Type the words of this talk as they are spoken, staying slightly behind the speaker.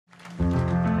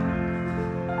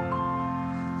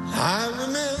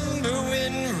remember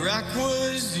when Rock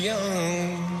was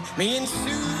young. Me and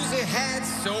Susie had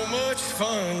so much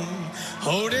fun,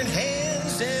 holding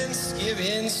hands and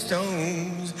skipping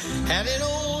stones. Had an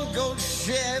old gold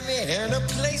Chevy and a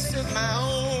place of my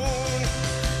own.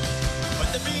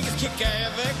 But the biggest kick I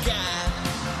ever got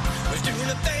was doing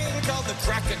a thing called the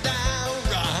Crocodile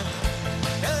rock.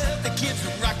 The kids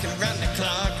were rocking around the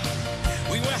clock.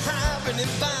 We were hopping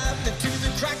and bobbing to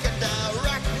the Crocodile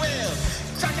rock. Well,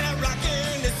 Crocodile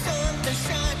rocking is something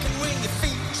shocking when your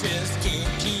feet just can't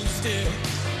keep still.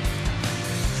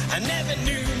 I never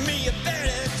knew me a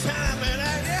better time, and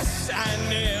I guess I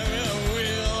never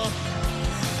will.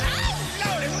 Oh,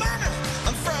 Lordy, Mama,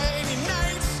 on Friday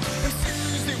nights when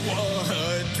Susie wore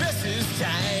her dresses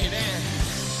tight and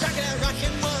Crocodile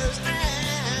rocking was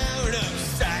out of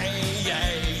sight.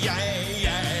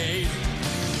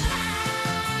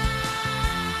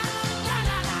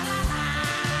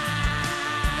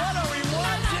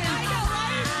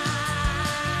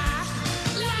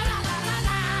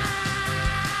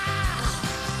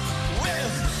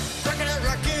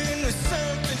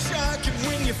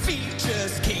 Your feet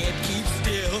just can't keep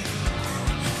still.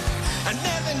 I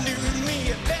never knew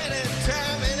me a better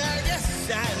time, and I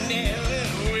guess I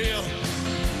never will.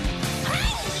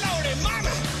 Oh, Lordy,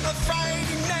 Mama, on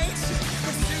Friday nights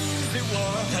when Susie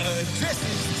wore her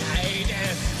dresses tight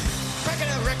and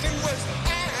Crocodile reckon was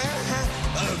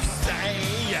out of sight.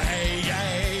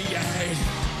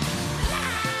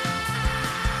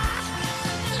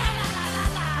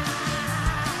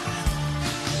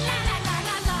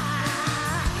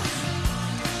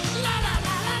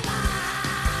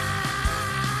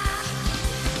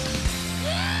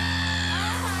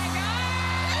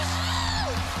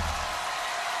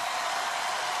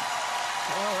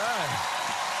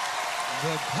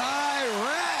 The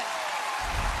Pirate.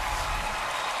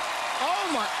 Oh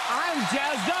my, I'm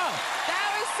jazzed up. That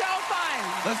was so fun.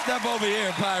 Let's step over here,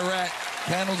 Pirate.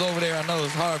 Panel's over there. I know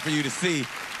it's hard for you to see.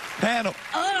 Panel.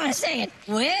 Hold on a second.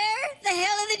 Where the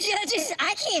hell are the judges?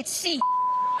 I can't see.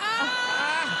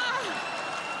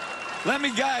 Let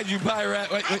me guide you, Pirate.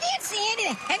 Wait. I can't see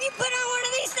anything. Have you put on one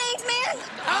of these things, man?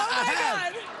 Oh my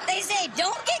God. They say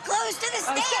don't get close to the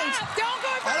stage. Stop. Don't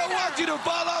go further. I don't want you to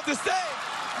fall off the stage.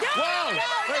 No, Whoa. no,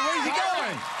 Wait, where's he no.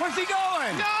 going? Where's he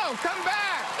going? No, come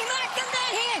back. You want to come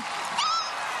down here?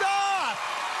 Stop.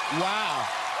 Wow.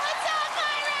 What's up,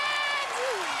 Pirates?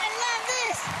 I love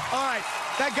this. All right,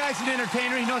 that guy's an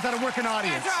entertainer. He knows how to work an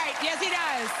audience. That's right. Yes, he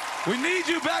does. We need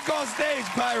you back on stage,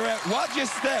 Pirate. Watch your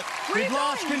step. We've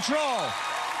lost control.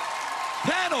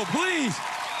 Panel, please.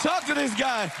 Talk to this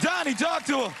guy. Donnie, talk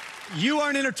to him. You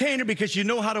are an entertainer because you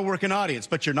know how to work an audience,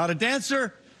 but you're not a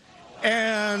dancer.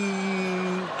 And...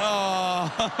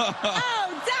 Oh,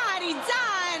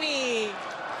 Donnie.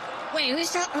 Wait,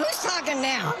 who's talking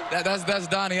now? That's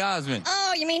Donnie Osmond.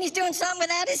 Oh, you mean he's doing something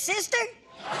without his sister?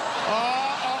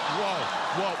 Whoa.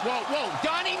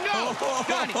 Donnie, no.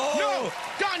 Donnie, no.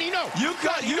 Donnie, no. You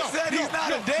said he's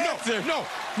not a dancer. No.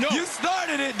 You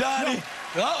started it, Donnie.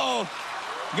 Uh-oh.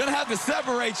 Gonna have to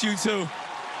separate you two.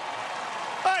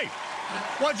 Hey,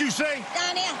 what'd you say?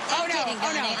 Donnie, I'm kidding,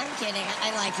 Donnie. I'm kidding.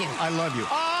 I like you. I love you.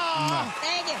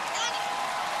 Thank you.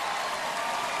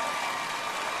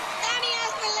 Donnie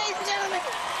Osmond, ladies and gentlemen.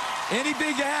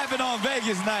 Anything can happen on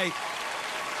Vegas night.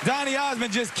 Donnie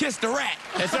Osmond just kissed a rat.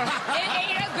 It's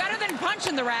better than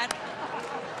punching the rat.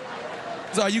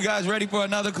 So are you guys ready for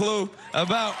another clue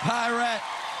about Pirate?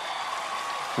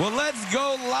 Well, let's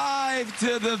go live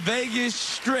to the Vegas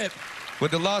Strip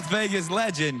with the Las Vegas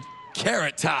legend,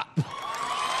 Carrot Top.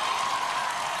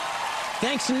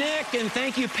 Thanks, Nick, and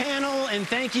thank you, panel, and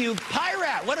thank you,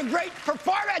 Pirate. What a great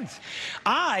performance.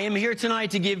 I am here tonight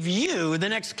to give you the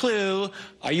next clue.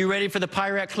 Are you ready for the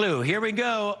Pirate clue? Here we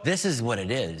go. This is what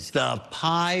it is, the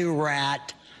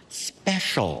Pirate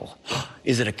Special.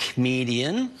 Is it a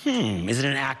comedian? Is it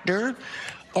an actor?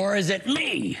 Or is it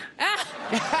me?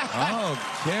 Oh,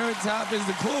 Carrot Top is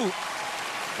the clue.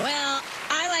 Well,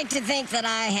 I like to think that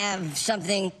I have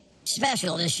something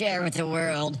special to share with the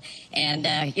world,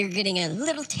 and you're getting a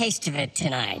little taste of it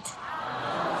tonight.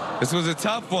 This was a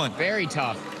tough one. Very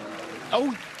tough.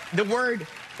 Oh, the word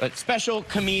special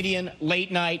comedian,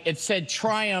 late night. It said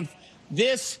triumph.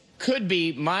 This could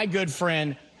be my good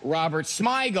friend, Robert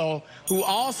Smigel, who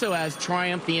also has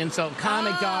Triumph the Insult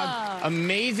Comic Dog.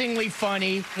 Amazingly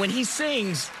funny. When he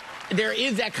sings, there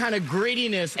is that kind of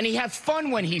grittiness, and he has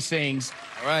fun when he sings.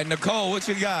 All right, Nicole, what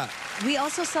you got? We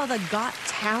also saw the Got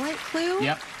Talent clue.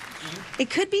 Yep. It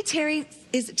could be Terry.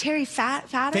 Is it Terry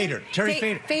Fader? Fader. Terry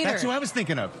Fader. That's who I was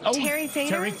thinking of. Oh, Terry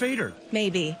Fader? Terry Fader.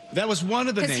 Maybe. That was one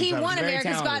of the names. Because he I was won very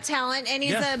America's talented. Got Talent, and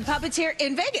he's a puppeteer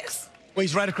in Vegas. Well,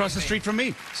 he's right across the street from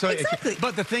me. So Exactly.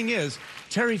 But the thing is,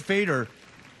 Terry Fader,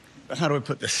 how do I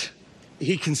put this?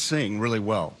 He can sing really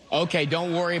well. Okay,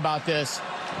 don't worry about this.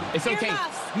 It's okay.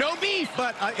 Earmuffs. No beef.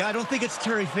 But I don't think it's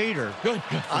Terry Fader. Good.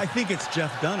 I think it's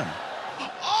Jeff Dunham.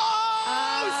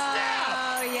 Oh, snap!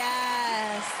 Oh,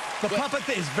 yes. The puppet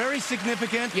thing is very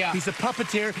significant. Yeah. He's a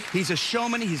puppeteer. He's a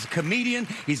showman. He's a comedian.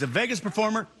 He's a Vegas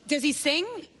performer. Does he sing?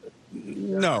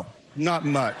 No, not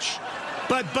much.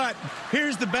 But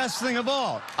here's the best thing of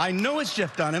all. I know it's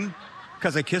Jeff Dunham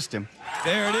because I kissed him.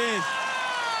 There it is.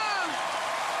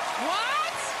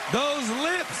 What? Those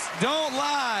lips don't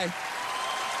lie.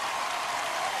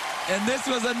 And this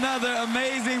was another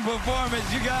amazing performance.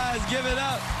 You guys give it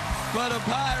up for the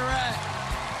Pirate.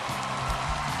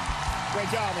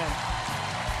 Great job, man.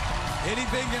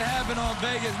 Anything can happen on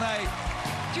Vegas night.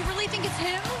 Do you really think it's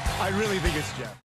him? I really think it's Jeff.